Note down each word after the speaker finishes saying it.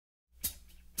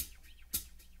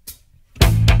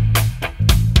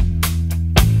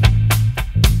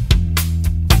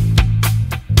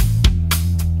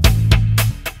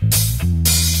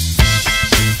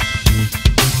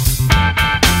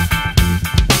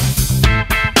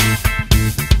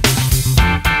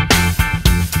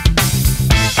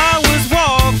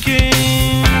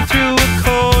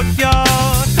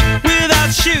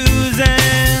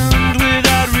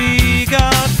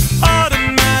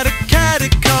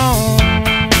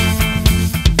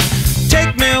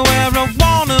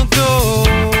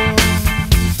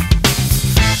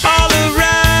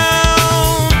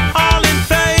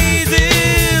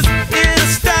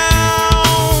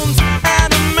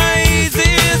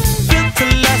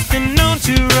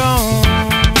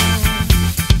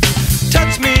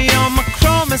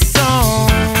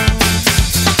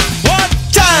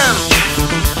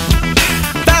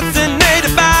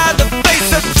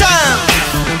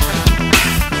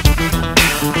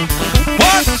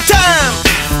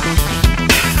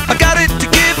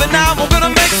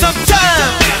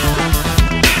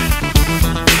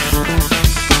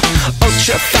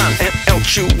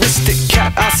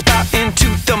cat I spy into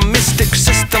the mystic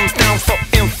systems down for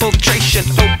infiltration.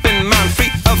 Open mind,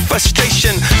 free of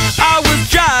frustration. I was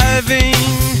driving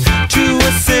to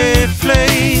a safe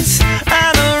place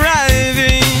and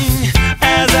arriving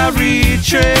as I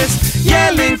retraced,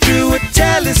 yelling through a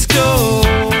telescope,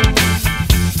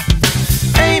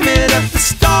 aiming at the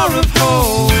star of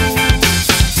hope.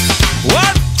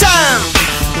 What time?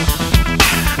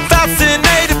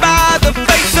 Fascinated by the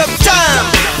face of time.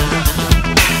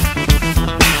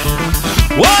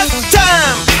 What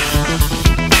time?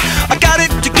 I got it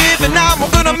to give and now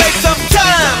I'm gonna make some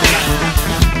time.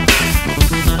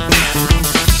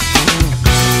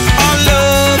 All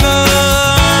over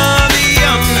the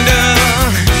under,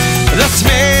 the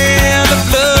smell of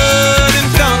blood and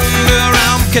thunder.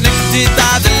 I'm connected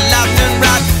by the lightning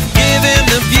rod, giving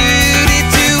the beauty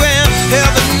to him.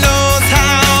 Heaven knows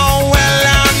how well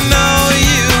I know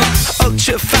you.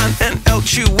 Ultra fine and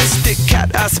altruistic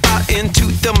cat I spy into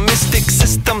the mystic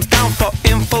systems down for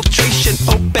infiltration.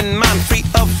 Open mind, free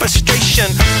of frustration.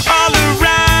 All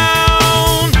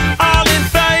around, all in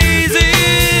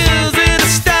phases, it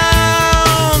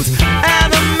astounds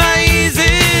and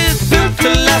amazes. Built to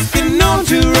last and known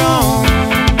to roam.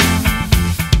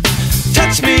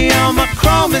 Touch me on my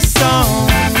chromosome.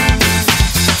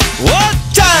 What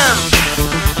time?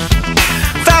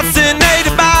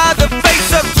 Fascinated by the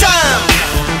face of time.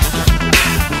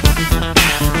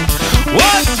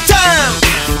 What time?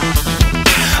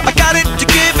 I got it to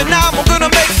give and I'm